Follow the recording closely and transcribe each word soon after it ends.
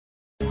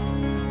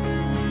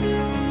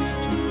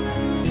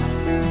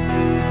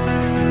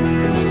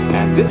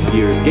this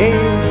year's game,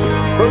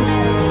 First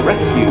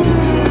Rescue.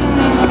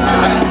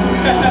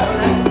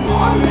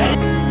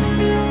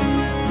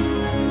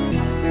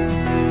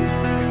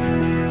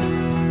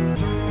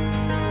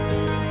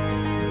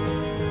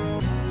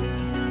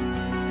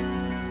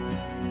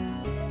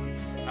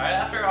 Alright,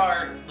 after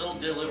our little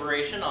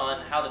deliberation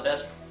on how the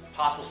best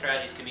possible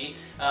strategies could be,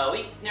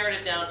 we narrowed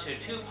it down to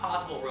two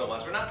possible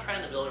robots. We're not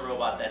trying to build a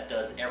robot that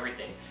does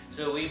everything.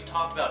 So we've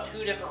talked about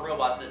two different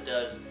robots that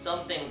does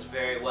some things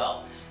very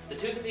well. The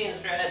two competing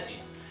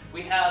strategies.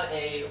 We have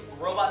a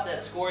robot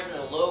that scores in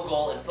a low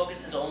goal and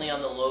focuses only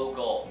on the low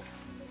goal.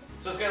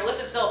 So it's going to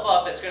lift itself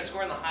up, it's going to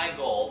score in the high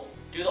goal,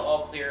 do the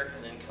all clear,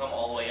 and then come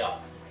all the way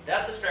up.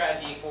 That's a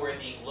strategy for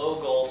the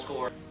low goal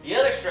score. The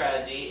other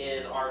strategy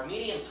is our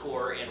medium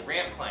scorer and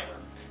ramp climber.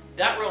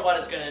 That robot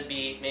is going to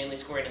be mainly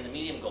scoring in the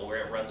medium goal,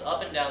 where it runs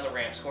up and down the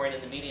ramp, scoring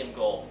in the medium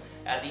goal.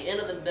 At the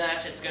end of the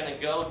match, it's going to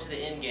go to the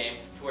end game,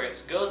 to where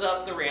it goes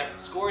up the ramp,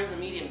 scores in the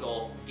medium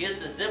goal, gets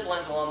the zip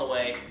lines along the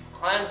way,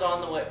 climbs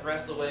on the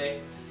rest of the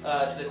way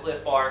to the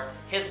cliff bar,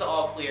 hits the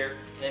all clear,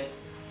 then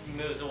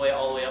moves away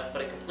all the way up,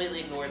 but it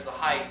completely ignores the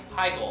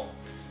high goal.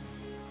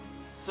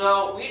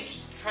 So we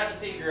just tried to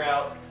figure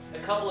out a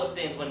couple of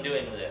things when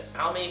doing this.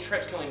 How many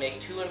trips can we make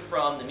to and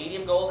from the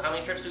medium goal? How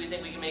many trips do we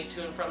think we can make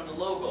to and from the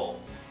low goal?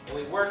 And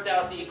we worked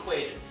out the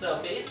equation.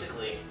 So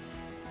basically,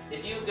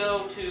 if you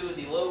go to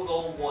the low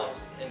goal once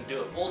and do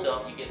a full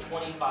dump, you get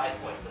 25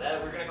 points. So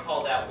that we're going to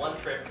call that one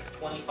trip is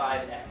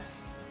 25x.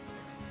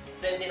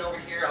 Same thing over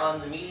here on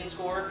the medium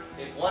score.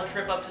 If one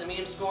trip up to the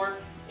medium score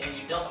and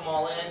you dump them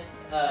all in,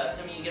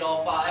 assuming you get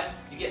all 5,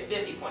 you get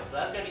 50 points. So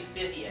that's going to be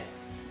 50x.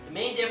 The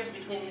main difference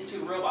between these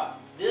two robots,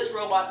 this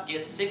robot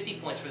gets 60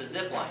 points for the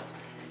zip lines.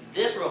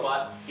 This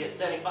robot gets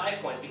 75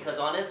 points because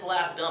on its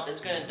last dump, it's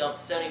going to dump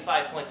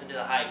 75 points into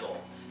the high goal.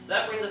 So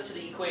that brings us to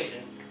the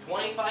equation,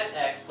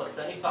 25x plus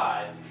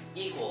 75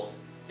 equals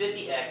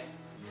 50x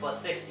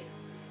plus 60.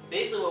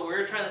 Basically what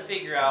we're trying to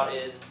figure out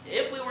is,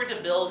 if we were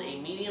to build a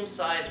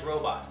medium-sized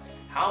robot,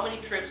 how many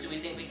trips do we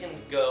think we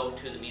can go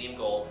to the medium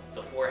goal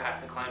before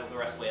having to climb the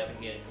rest of the way up and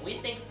get it? And we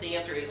think the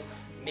answer is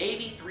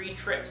maybe 3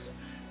 trips.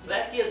 So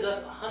that gives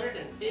us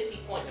 150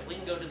 points if we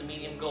can go to the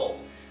medium goal.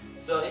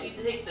 So if you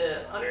take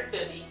the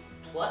 150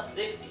 plus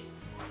 60,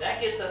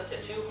 that gets us to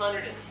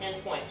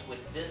 210 points with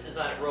this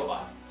design of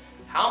robot.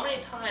 How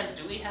many times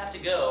do we have to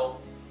go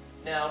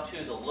now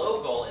to the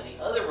low goal in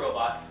the other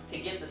robot to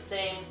get the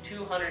same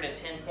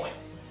 210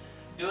 points?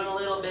 Doing a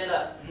little bit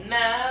of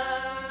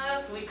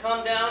math, we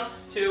come down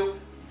to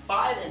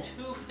 5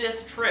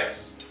 2/5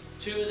 trips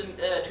to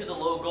the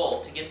low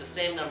goal to get the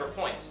same number of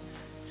points.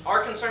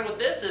 Our concern with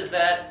this is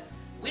that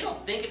we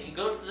don't think if you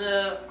go to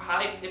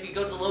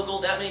the low goal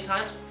that many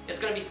times, it's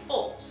going to be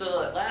full.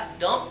 So that last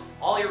dump,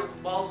 all your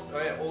balls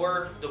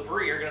or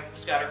debris are going to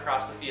scatter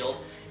across the field,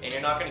 and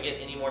you're not going to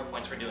get any more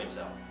points for doing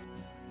so.